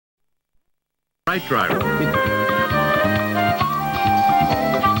Right driver.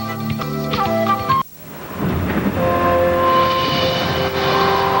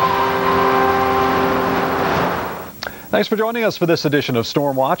 Thanks for joining us for this edition of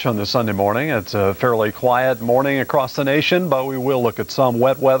Storm Watch on this Sunday morning. It's a fairly quiet morning across the nation, but we will look at some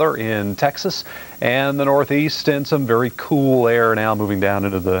wet weather in Texas and the Northeast and some very cool air now moving down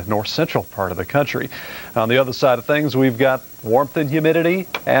into the north central part of the country. On the other side of things, we've got warmth and humidity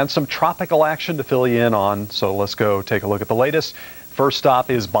and some tropical action to fill you in on. So let's go take a look at the latest. First stop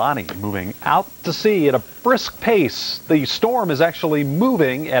is Bonnie, moving out to sea at a brisk pace. The storm is actually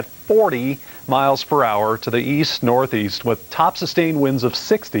moving at 40 miles per hour to the east-northeast with top sustained winds of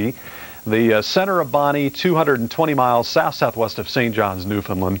 60. The center of Bonnie, 220 miles south-southwest of St. John's,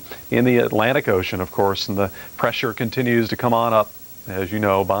 Newfoundland, in the Atlantic Ocean, of course, and the pressure continues to come on up. As you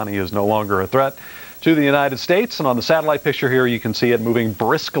know, Bonnie is no longer a threat to the United States, and on the satellite picture here you can see it moving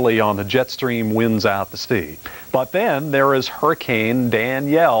briskly on the jet stream winds out to sea. But then there is Hurricane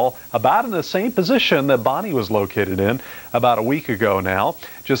Danielle, about in the same position that Bonnie was located in about a week ago now,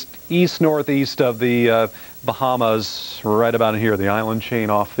 just east-northeast of the Bahamas, right about here, the island chain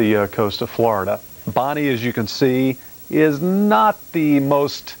off the coast of Florida. Bonnie, as you can see, is not the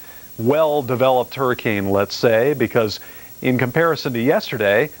most well-developed hurricane, let's say, because in comparison to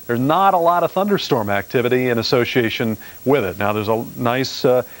yesterday, there's not a lot of thunderstorm activity in association with it. Now, there's a nice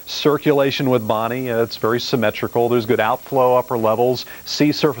circulation with Bonnie. It's very symmetrical. There's good outflow, upper levels,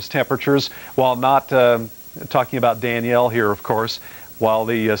 sea surface temperatures. While not talking about Danielle here, of course, while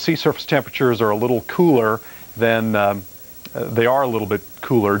the sea surface temperatures are a little cooler than they are a little bit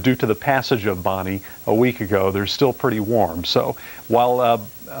cooler due to the passage of Bonnie a week ago. They're still pretty warm. So while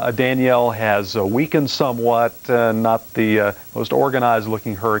Danielle has weakened somewhat, not the most organized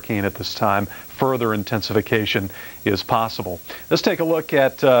looking hurricane at this time, further intensification is possible. Let's take a look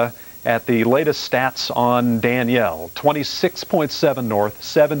at the latest stats on Danielle. 26.7 north,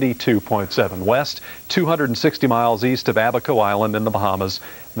 72.7 west, 260 miles east of Abaco Island in the Bahamas.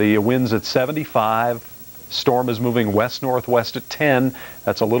 The winds at 75. Storm is moving west-northwest at 10.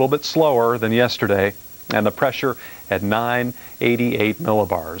 That's a little bit slower than yesterday. And the pressure at 988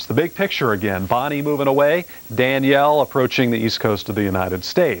 millibars. The big picture again, Bonnie moving away, Danielle approaching the east coast of the United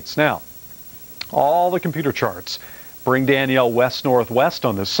States. Now, all the computer charts bring Danielle west-northwest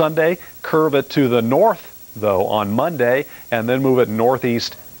on this Sunday, curve it to the north, though, on Monday, and then move it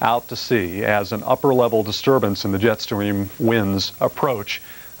northeast out to sea as an upper-level disturbance in the jet stream winds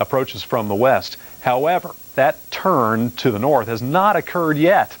approaches from the west. However, that turn to the north has not occurred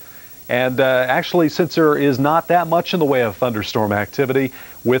yet. And actually, since there is not that much in the way of thunderstorm activity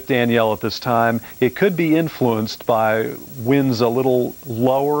with Danielle at this time, it could be influenced by winds a little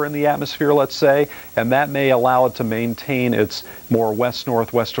lower in the atmosphere, let's say, and that may allow it to maintain its more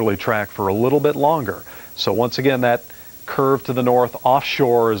west-northwesterly track for a little bit longer. So once again, that curve to the north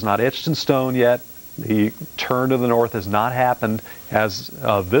offshore is not etched in stone yet. The turn to the north has not happened as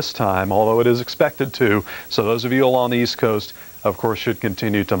of this time, although it is expected to. So those of you along the East Coast, of course, should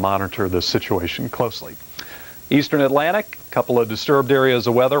continue to monitor this situation closely. Eastern Atlantic, a couple of disturbed areas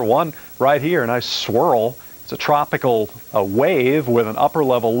of weather. One right here, a nice swirl. It's a tropical wave with an upper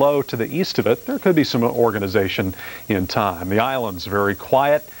level low to the east of it. There could be some organization in time. The island's very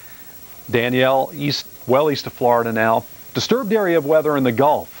quiet. Danielle, well east of Florida now. Disturbed area of weather in the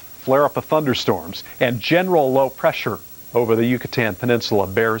Gulf. Flare-up of thunderstorms and general low pressure over the Yucatan Peninsula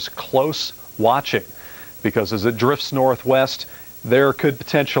bears close watching, because as it drifts northwest, there could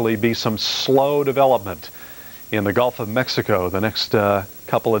potentially be some slow development in the Gulf of Mexico the next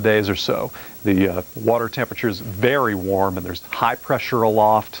couple of days or so. The water temperature is very warm, and there's high pressure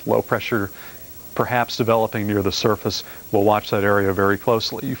aloft, low pressure perhaps developing near the surface. We'll watch that area very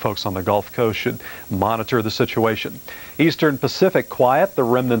closely. You folks on the Gulf Coast should monitor the situation. Eastern Pacific quiet, the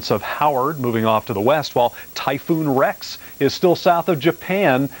remnants of Howard moving off to the west, while Typhoon Rex is still south of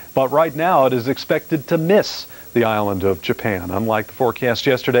Japan, but right now it is expected to miss the island of Japan, unlike the forecast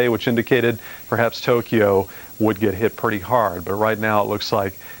yesterday, which indicated perhaps Tokyo would get hit pretty hard. But right now it looks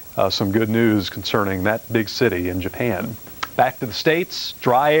like some good news concerning that big city in Japan. Back to the states,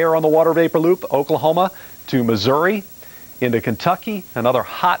 dry air on the water vapor loop, Oklahoma to Missouri, into Kentucky. Another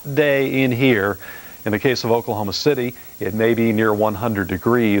hot day in here. In the case of Oklahoma City, it may be near 100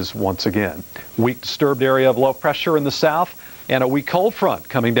 degrees once again. Weak disturbed area of low pressure in the south, and a weak cold front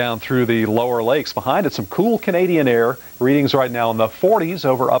coming down through the lower lakes. Behind it, some cool Canadian air. Readings right now in the 40s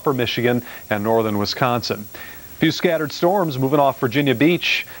over upper Michigan and northern Wisconsin. Few scattered storms moving off Virginia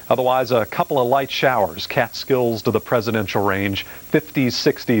Beach. Otherwise, a couple of light showers. Catskills to the presidential range. 50s,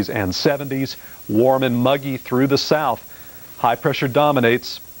 60s, and 70s. Warm and muggy through the south. High pressure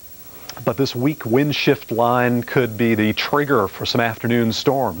dominates. But this weak wind shift line could be the trigger for some afternoon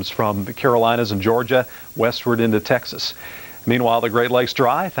storms from the Carolinas and Georgia westward into Texas. Meanwhile, the Great Lakes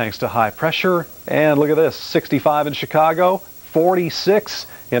dry thanks to high pressure. And look at this, 65 in Chicago, 46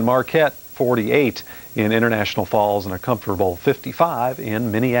 in Marquette, 48 in International Falls, and a comfortable 55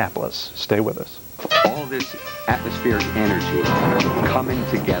 in Minneapolis. Stay with us. All this atmospheric energy coming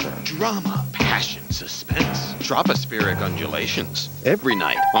together. Drama, passion, suspense, tropospheric undulations. Every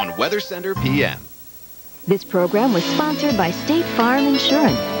night on Weather Center PM. This program was sponsored by State Farm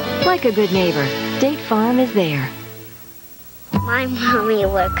Insurance. Like a good neighbor, State Farm is there. My mommy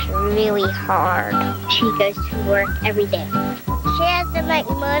works really hard. She goes to work every day. She has to make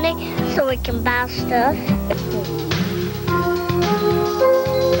money so we can buy stuff.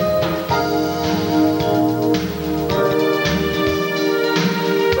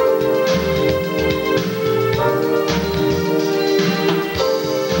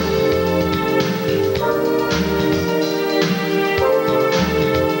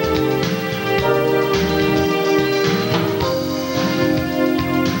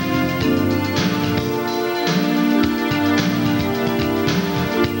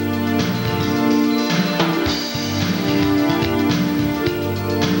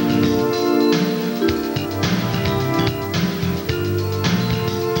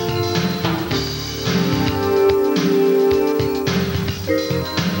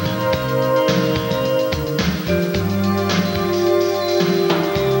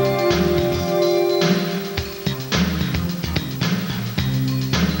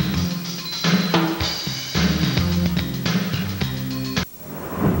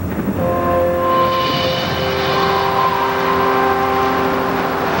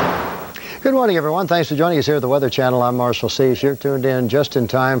 Good morning, everyone. Thanks for joining us here at the Weather Channel. I'm Marshall Seas. You're tuned in just in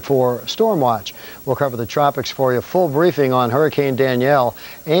time for Storm Watch. We'll cover the tropics for you. Full briefing on Hurricane Danielle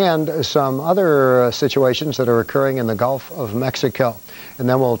and some other situations that are occurring in the Gulf of Mexico. And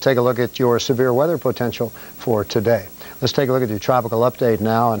then we'll take a look at your severe weather potential for today. Let's take a look at your tropical update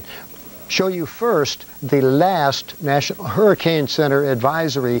now and show you first the last National Hurricane Center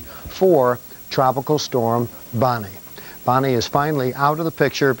advisory for Tropical Storm Bonnie. Bonnie is finally out of the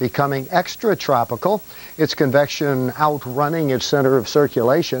picture, becoming extratropical. Its convection outrunning its center of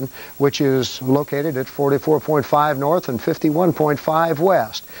circulation, which is located at 44.5 north and 51.5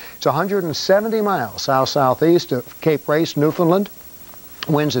 west. It's 170 miles south-southeast of Cape Race, Newfoundland.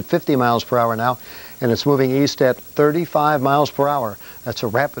 Winds at 50 miles per hour now, and it's moving east at 35 miles per hour. That's a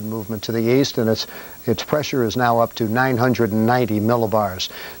rapid movement to the east, and its pressure is now up to 990 millibars.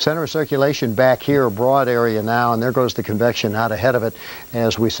 Center of circulation back here, broad area now, and there goes the convection out ahead of it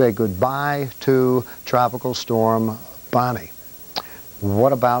as we say goodbye to Tropical Storm Bonnie.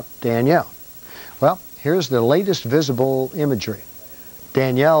 What about Danielle? Well, here's the latest visible imagery.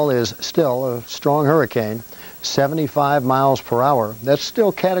 Danielle is still a strong hurricane. 75 miles per hour. That's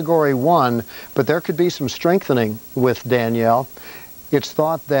still Category 1, but there could be some strengthening with Danielle. It's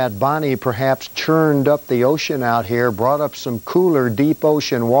thought that Bonnie perhaps churned up the ocean out here, brought up some cooler deep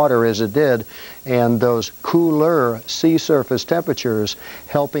ocean water as it did, and those cooler sea surface temperatures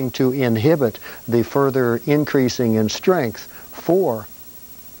helping to inhibit the further increasing in strength for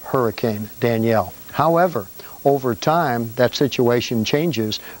Hurricane Danielle. However, over time, that situation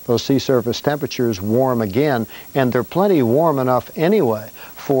changes. Those sea surface temperatures warm again, and they're plenty warm enough anyway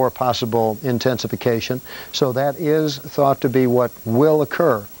for possible intensification. So that is thought to be what will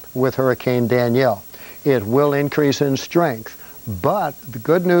occur with Hurricane Danielle. It will increase in strength, but the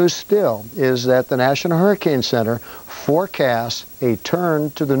good news still is that the National Hurricane Center forecasts a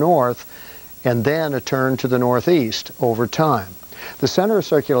turn to the north and then a turn to the northeast over time. The center of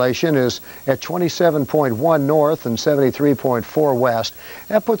circulation is at 27.1 north and 73.4 west.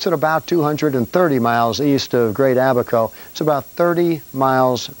 That puts it about 230 miles east of Great Abaco. It's about 30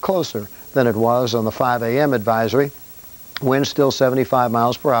 miles closer than it was on the 5 a.m. advisory. Wind still 75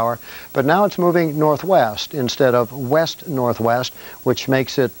 miles per hour, but now it's moving northwest instead of west-northwest, which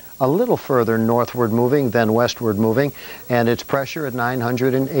makes it a little further northward moving than westward moving, and its pressure at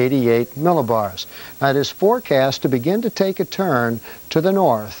 988 millibars. Now it is forecast to begin to take a turn to the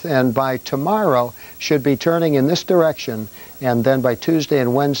north, and by tomorrow should be turning in this direction, and then by Tuesday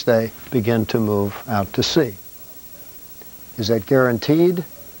and Wednesday begin to move out to sea. Is that guaranteed?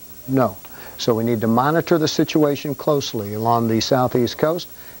 No. So we need to monitor the situation closely along the southeast coast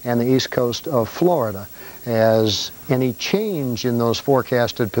and the east coast of Florida as Any change in those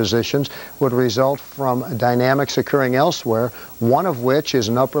forecasted positions would result from dynamics occurring elsewhere, one of which is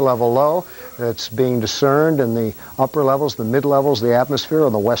an upper-level low that's being discerned in the upper levels, the mid-levels, the atmosphere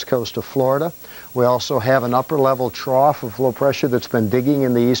on the west coast of Florida. We also have an upper-level trough of low pressure that's been digging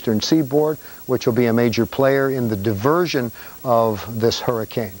in the eastern seaboard, which will be a major player in the diversion of this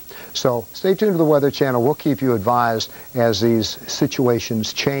hurricane. So stay tuned to the Weather Channel. We'll keep you advised as these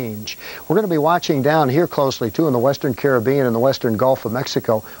situations change. We're going to be watching down here closely, too, in the western Caribbean and the western Gulf of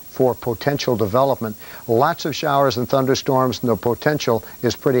Mexico for potential development. Lots of showers and thunderstorms, and the potential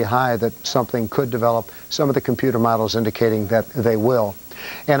is pretty high that something could develop. Some of the computer models indicating that they will.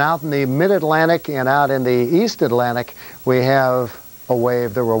 And out in the mid-Atlantic and out in the East Atlantic, we have a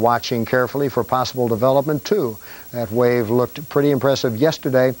wave that we're watching carefully for possible development too. That wave looked pretty impressive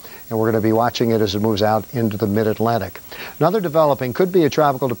yesterday, and we're going to be watching it as it moves out into the mid-Atlantic. Another developing could be a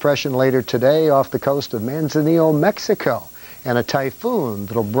tropical depression later today off the coast of Manzanillo, Mexico, and a typhoon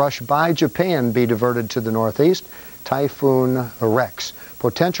that'll brush by Japan be diverted to the northeast, Typhoon Rex.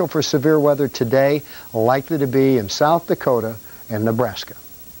 Potential for severe weather today, likely to be in South Dakota and Nebraska.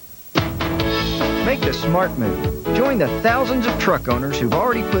 Make the smart move. Join the thousands of truck owners who've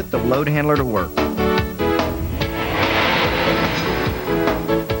already put the load handler to work.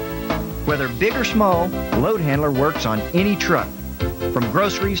 Whether big or small, load handler works on any truck. From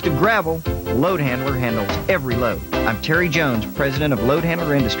groceries to gravel, load handler handles every load. I'm Terry Jones, president of Load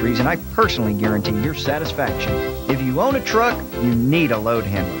Handler Industries, and I personally guarantee your satisfaction. If you own a truck, you need a load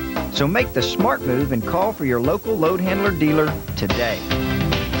handler. So make the smart move and call for your local load handler dealer today.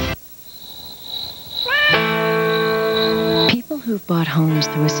 People who've bought homes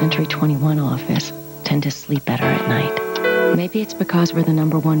through a Century 21 office tend to sleep better at night. Maybe it's because we're the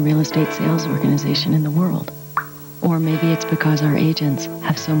 #1 real estate sales organization in the world. Or maybe it's because our agents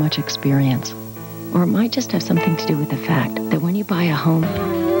have so much experience. Or it might just have something to do with the fact that when you buy a home,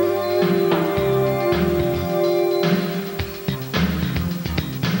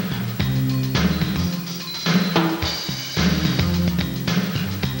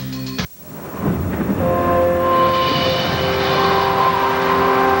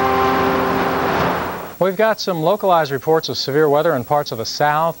 We've got some localized reports of severe weather in parts of the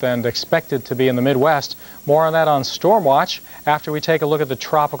south and expected to be in the Midwest. More on that on Storm Watch after we take a look at the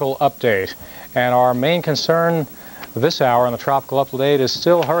tropical update. And our main concern this hour on the tropical update is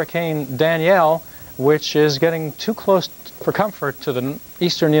still Hurricane Danielle, which is getting too close for comfort to the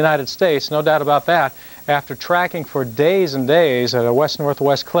eastern United States, no doubt about that, after tracking for days and days at a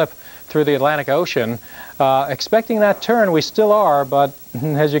west-northwest clip through the Atlantic Ocean. Expecting that turn, we still are, but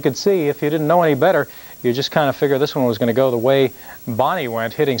as you can see, if you didn't know any better, you just kind of figure this one was going to go the way Bonnie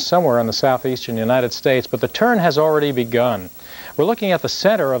went, hitting somewhere in the southeastern United States, but the turn has already begun. We're looking at the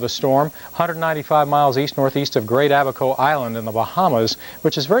center of the storm, 195 miles east-northeast of Great Abaco Island in the Bahamas,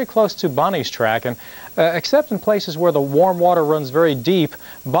 which is very close to Bonnie's track. And except in places where the warm water runs very deep,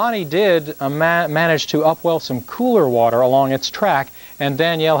 Bonnie did manage to upwell some cooler water along its track, and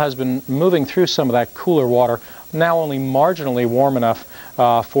Danielle has been moving through some of that cooler water, now only marginally warm enough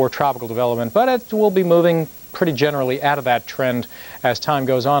for tropical development, but it will be moving pretty generally out of that trend as time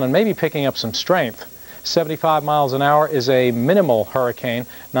goes on and maybe picking up some strength. 75 miles an hour is a minimal hurricane.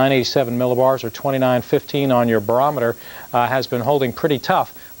 987 millibars or 2915 on your barometer has been holding pretty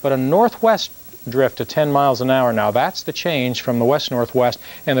tough, but a northwest drift to 10 miles an hour now. That's the change from the west-northwest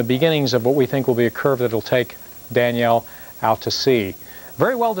and the beginnings of what we think will be a curve that will take Danielle out to sea.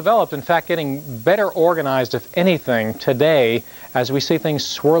 Very well developed, in fact, getting better organized, if anything, today as we see things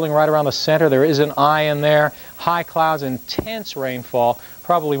swirling right around the center. There is an eye in there, high clouds, intense rainfall,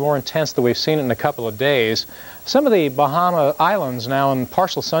 probably more intense than we've seen it in a couple of days. Some of the Bahama Islands now in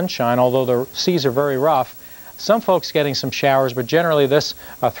partial sunshine, although the seas are very rough. Some folks getting some showers, but generally this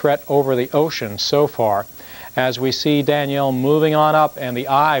a threat over the ocean so far. As we see Danielle moving on up and the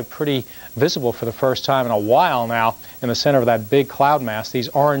eye pretty visible for the first time in a while now in the center of that big cloud mass, these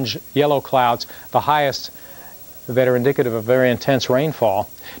orange-yellow clouds, the highest that are indicative of very intense rainfall.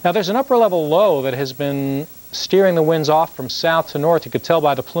 Now there's an upper-level low that has been steering the winds off from south to north. You could tell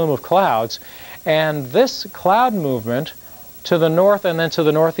by the plume of clouds. And this cloud movement to the north and then to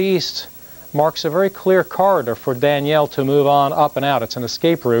the northeast marks a very clear corridor for Danielle to move on up and out. It's an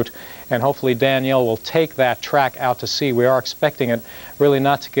escape route, and hopefully Danielle will take that track out to sea. We are expecting it really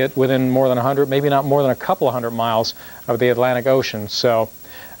not to get within more than 100, maybe not more than a couple of hundred miles of the Atlantic Ocean. So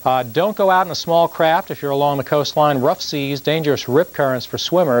don't go out in a small craft if you're along the coastline. Rough seas, dangerous rip currents for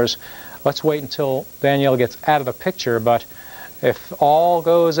swimmers. Let's wait until Danielle gets out of the picture, but if all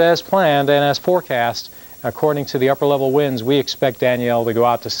goes as planned and as forecast, according to the upper level winds, we expect Danielle to go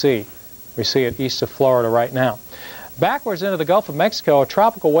out to sea. We see it east of Florida right now. Backwards into the Gulf of Mexico, a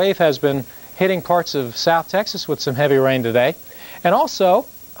tropical wave has been hitting parts of South Texas with some heavy rain today. And also,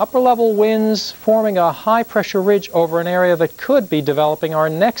 upper-level winds forming a high-pressure ridge over an area that could be developing our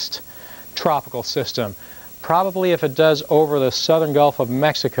next tropical system. Probably, if it does over the southern Gulf of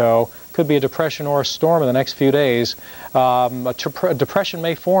Mexico, could be a depression or a storm in the next few days. A depression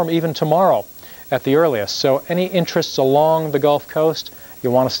may form even tomorrow at the earliest. So any interests along the Gulf Coast,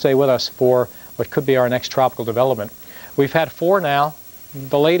 you'll want to stay with us for what could be our next tropical development. We've had 4 now.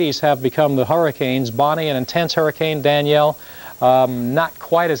 The ladies have become the hurricanes. Bonnie, an intense hurricane. Danielle, not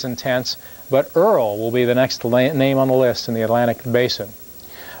quite as intense, but Earl will be the next name on the list in the Atlantic Basin.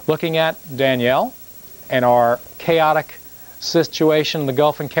 Looking at Danielle and our chaotic situation in the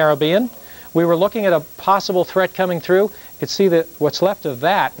Gulf and Caribbean, we were looking at a possible threat coming through. You could see that what's left of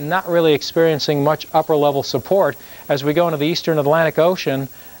that not really experiencing much upper-level support as we go into the eastern Atlantic Ocean,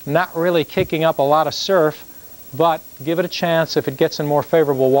 not really kicking up a lot of surf, but give it a chance. If it gets in more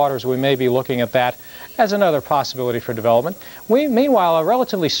favorable waters, we may be looking at that as another possibility for development. Meanwhile, a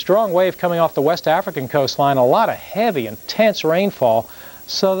relatively strong wave coming off the West African coastline, a lot of heavy, intense rainfall,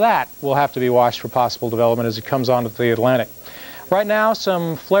 so that will have to be watched for possible development as it comes onto the Atlantic. Right now,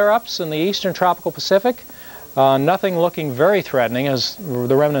 some flare-ups in the eastern tropical Pacific. Nothing looking very threatening as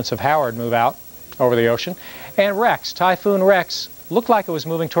the remnants of Howard move out over the ocean. And Rex, Typhoon Rex, looked like it was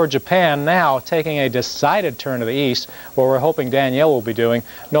moving toward Japan, now taking a decided turn to the east, where we're hoping Danielle will be doing.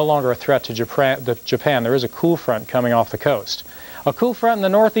 No longer a threat to Japan. There is a cool front coming off the coast. A cool front in the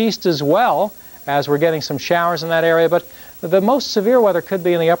northeast as well, as we're getting some showers in that area, but the most severe weather could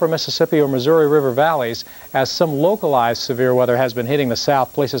be in the upper Mississippi or Missouri River valleys, as some localized severe weather has been hitting the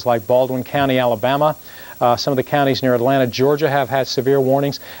south. Places like Baldwin County, Alabama, some of the counties near Atlanta, Georgia have had severe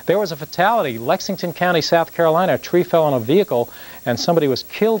warnings. There was a fatality, Lexington County, South Carolina. A tree fell on a vehicle and somebody was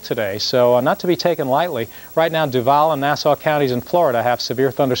killed today, so not to be taken lightly. Right now, Duval and Nassau counties in Florida have severe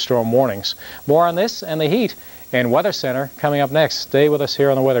thunderstorm warnings. More on this and the heat in Weather Center coming up next. Stay with us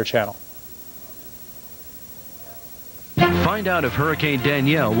here on the Weather Channel. Find out if Hurricane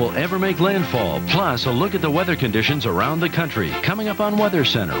Danielle will ever make landfall, plus a look at the weather conditions around the country, coming up on Weather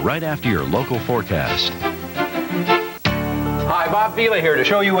Center right after your local forecast. Hi, Bob Vila here to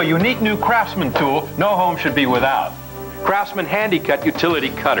show you a unique new Craftsman tool no home should be without. Craftsman Handy Cut Utility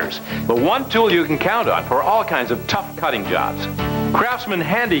Cutters. The one tool you can count on for all kinds of tough cutting jobs. Craftsman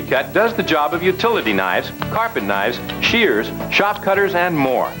Handy Cut does the job of utility knives, carpet knives, shears, shop cutters, and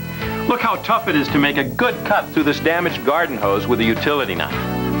more. Look how tough it is to make a good cut through this damaged garden hose with a utility knife.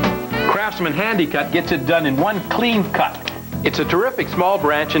 Craftsman Handy Cut gets it done in one clean cut. It's a terrific small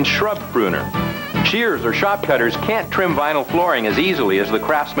branch and shrub pruner. Shears or shop cutters can't trim vinyl flooring as easily as the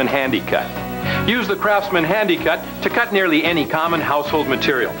Craftsman Handy Cut. Use the Craftsman Handy Cut to cut nearly any common household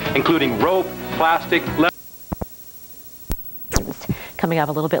material, including rope, plastic, leather. Coming up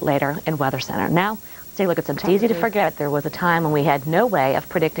a little bit later in Weather Center. Now, let's take a look at some. It's easy to forget there was a time when we had no way of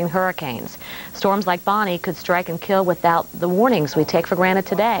predicting hurricanes. Storms like Bonnie could strike and kill without the warnings we take for granted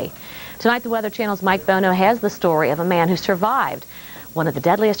today. Tonight, the Weather Channel's Mike Bono has the story of a man who survived one of the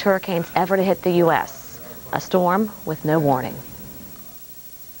deadliest hurricanes ever to hit the U.S. A storm with no warning.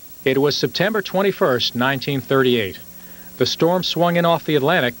 It was September 21st, 1938. The storm swung in off the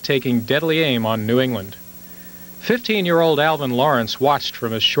Atlantic, taking deadly aim on New England. 15-year-old Alvin Lawrence watched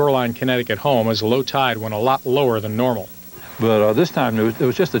from his Shoreline, Connecticut home as low tide went a lot lower than normal. But this time it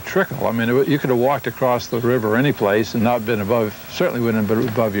was just a trickle. I mean, you could have walked across the river any place and not been above, certainly wouldn't have been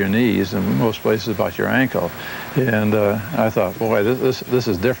above your knees, and most places about your ankle. And I thought, boy, this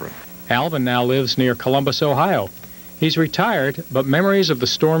is different. Alvin now lives near Columbus, Ohio. He's retired, but memories of the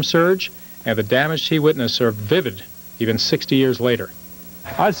storm surge and the damage he witnessed are vivid, even 60 years later.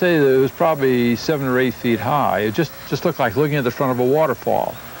 I'd say that it was probably 7 or 8 feet high. It just looked like looking at the front of a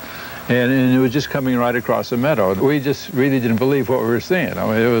waterfall. And it was just coming right across the meadow. We just really didn't believe what we were seeing. I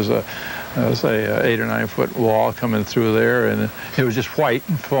mean, it was say, an 8 or 9 foot wall coming through there, and it was just white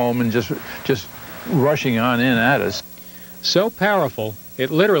and foam and just rushing on in at us. So powerful, it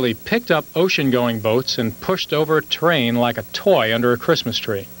literally picked up ocean-going boats and pushed over a terrain like a toy under a Christmas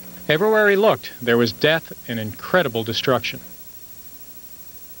tree. Everywhere he looked, there was death and incredible destruction.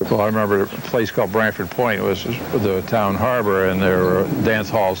 Well, I remember a place called Brantford Point. It was the town harbor, and there were dance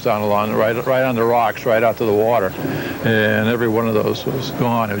halls down along, right on the rocks, right out to the water. And every one of those was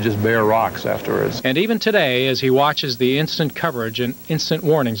gone. It was just bare rocks afterwards. And even today, as he watches the instant coverage and instant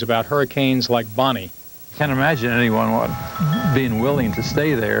warnings about hurricanes like Bonnie. Can't imagine anyone being willing to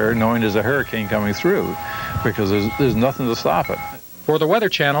stay there knowing there's a hurricane coming through, because there's nothing to stop it. For the Weather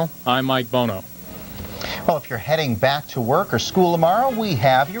Channel, I'm Mike Bono. Well, if you're heading back to work or school tomorrow, we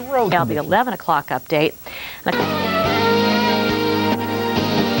have your road conditions. The 11 o'clock update.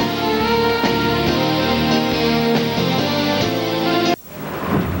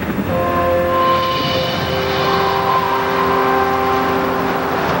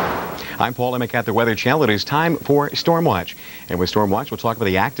 I'm Paul Emick at the Weather Channel. It is time for Storm Watch. And with Storm Watch, we'll talk about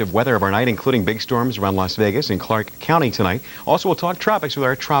the active weather of our night, including big storms around Las Vegas and Clark County tonight. Also, we'll talk tropics with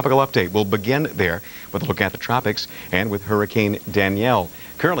our tropical update. We'll begin there with a look at the tropics and with Hurricane Danielle.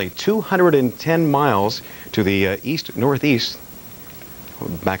 Currently 210 miles to the east-northeast.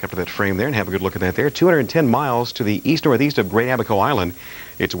 We'll back up to that frame there and have a good look at that there. 210 miles to the east-northeast of Great Abaco Island.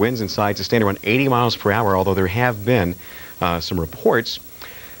 Its winds inside sustain around 80 miles per hour, although there have been some reports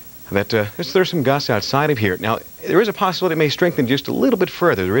that there's some gusts outside of here. Now, there is a possibility it may strengthen just a little bit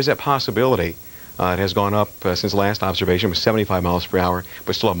further. There is that possibility. It has gone up since the last observation. It was 75 miles per hour,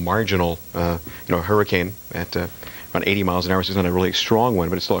 but still a marginal, hurricane at around 80 miles an hour. So it's not a really strong one,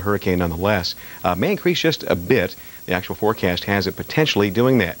 but it's still a hurricane nonetheless. May increase just a bit. The actual forecast has it potentially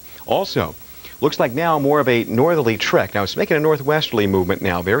doing that. Also, looks like now more of a northerly trek. Now, it's making a northwesterly movement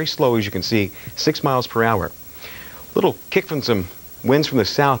now, very slow, as you can see, 6 miles per hour. Little kick from some winds from the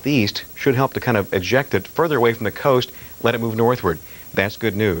southeast should help to kind of eject it further away from the coast, let it move northward. That's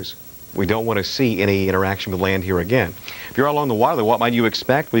good news. We don't want to see any interaction with land here again. If you're along the water, what might you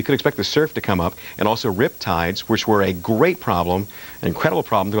expect? Well, you could expect the surf to come up, and also rip tides, which were a great problem, an incredible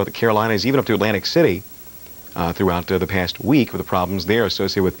problem throughout the Carolinas, even up to Atlantic City throughout the past week, with the problems there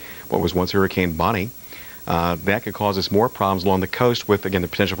associated with what was once Hurricane Bonnie. That could cause us more problems along the coast with, again, the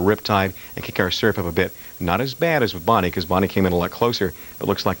potential for riptide and kick our surf up a bit. Not as bad as with Bonnie, because Bonnie came in a lot closer. It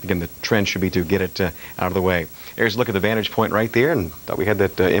looks like, again, the trend should be to get it out of the way. Here's a look at the vantage point right there, and thought we had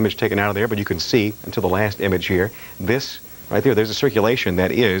that image taken out of there, but you can see, until the last image here, this right there, there's a circulation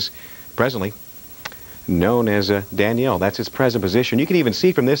that is presently known as Danielle. That's its present position. You can even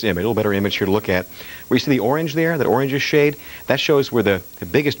see from this image, a little better image here to look at, where you see the orange there, that orangish shade, that shows where the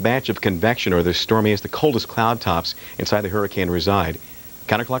biggest batch of convection, or the stormiest, the coldest cloud tops inside the hurricane reside.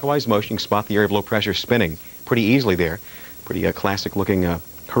 Counterclockwise motion, you can spot the area of low pressure spinning pretty easily there. Pretty classic looking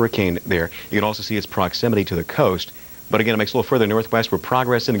hurricane there. You can also see its proximity to the coast, but again, it makes a little further northwest. We're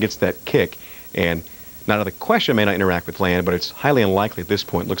progressing and gets that kick, and not out of the question, it may not interact with land, but it's highly unlikely at this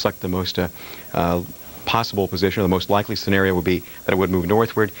point. Looks like the most possible position, or the most likely scenario would be that it would move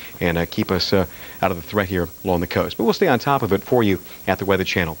northward and keep us out of the threat here along the coast. But we'll stay on top of it for you at the Weather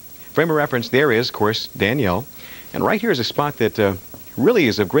Channel. Frame of reference there is, of course, Danielle. And right here is a spot that really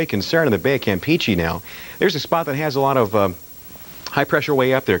is of great concern in the Bay of Campeche now. There's a spot that has a lot of high pressure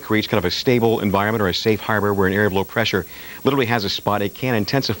way up there, creates kind of a stable environment or a safe harbor where an area of low pressure literally has a spot it can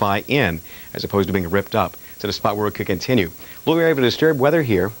intensify in, as opposed to being ripped up. It's at a spot where it could continue. A little area of disturbed weather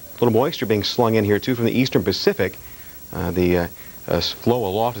here. A little moisture being slung in here too from the eastern Pacific. The flow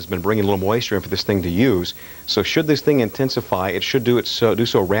aloft has been bringing a little moisture in for this thing to use. So should this thing intensify, it should do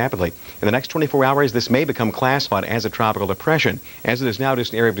so rapidly. In the next 24 hours, this may become classified as a tropical depression, as it is now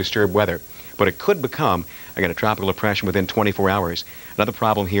just an area of disturbed weather. But it could become, again, a tropical depression within 24 hours. Another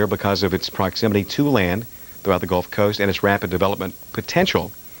problem here because of its proximity to land throughout the Gulf Coast and its rapid development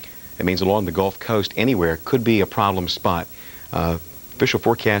potential. It means along the Gulf Coast anywhere could be a problem spot. Official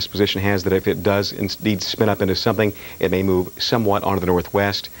forecast position has that if it does indeed spin up into something, it may move somewhat onto the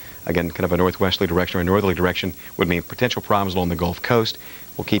northwest. Again, kind of a northwesterly direction or a northerly direction would mean potential problems along the Gulf Coast.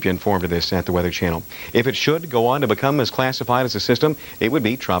 We'll keep you informed of this at the Weather Channel. If it should go on to become as classified as a system, it would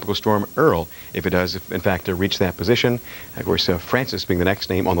be Tropical Storm Earl, if it does, in fact, reach that position. Of course, Francis being the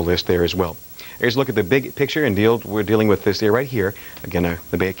next name on the list there as well. Here's a look at the big picture, and we're dealing with this area right here. Again,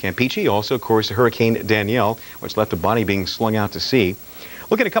 the Bay of Campeche, also, of course, Hurricane Danielle, which left the body being slung out to sea.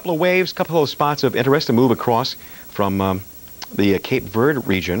 Look at a couple of waves, a couple of spots of interest to move across from the Cape Verde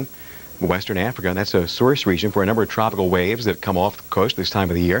region, Western Africa. That's a source region for a number of tropical waves that come off the coast this time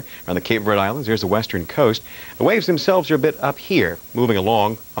of the year. Around the Cape Verde Islands, there's the western coast. The waves themselves are a bit up here, moving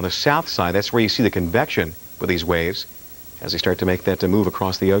along on the south side. That's where you see the convection with these waves as they start to make that move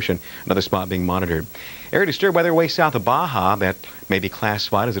across the ocean. Another spot being monitored. Area disturbed weather way south of Baja that may be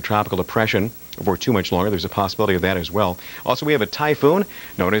classified as a tropical depression for too much longer. There's a possibility of that as well. Also, we have a typhoon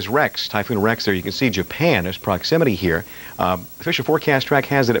known as Rex. Typhoon Rex there. You can see Japan. There's proximity here. Official forecast track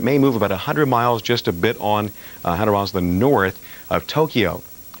has that it may move about 100 miles, just a bit on 100 miles to the north of Tokyo,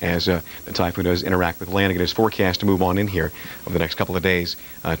 as the typhoon does interact with land. It is forecast to move on in here over the next couple of days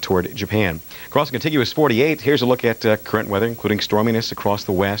toward Japan. Across the contiguous 48, here's a look at current weather, including storminess across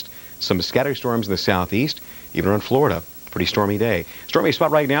the west, some scattered storms in the southeast, even around Florida. Pretty stormy day. Stormy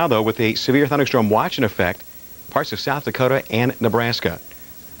spot right now, though, with a severe thunderstorm watch in effect, parts of South Dakota and Nebraska.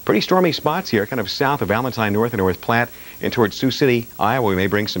 Pretty stormy spots here, kind of south of Valentine, north and North Platte, and towards Sioux City, Iowa. We may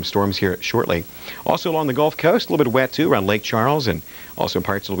bring some storms here shortly. Also along the Gulf Coast, a little bit wet, too, around Lake Charles and also in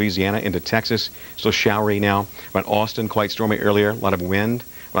parts of Louisiana into Texas. Still showery now. Around Austin, quite stormy earlier. A lot of wind.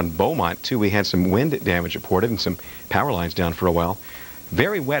 Around Beaumont, too, we had some wind damage reported and some power lines down for a while.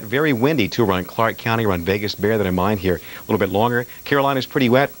 Very wet, very windy, too, around Clark County, around Vegas. Bear that in mind here. A little bit longer. Carolina's pretty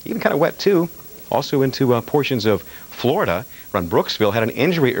wet, even kind of wet, too. Also into portions of Florida. Around Brooksville, had an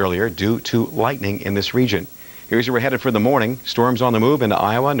injury earlier due to lightning in this region. Here's where we're headed for the morning. Storms on the move into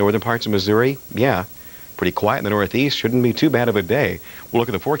Iowa, northern parts of Missouri. Yeah, pretty quiet in the northeast. Shouldn't be too bad of a day. We'll look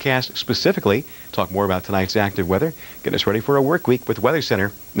at the forecast specifically, talk more about tonight's active weather, get us ready for a work week with Weather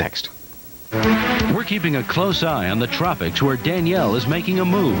Center next. We're keeping a close eye on the tropics where Danielle is making a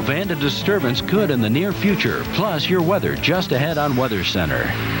move and a disturbance could in the near future. Plus your weather just ahead on Weather Center.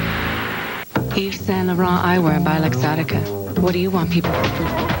 Yves Saint Laurent eyewear by Luxottica. What do you want people to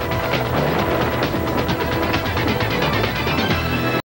do?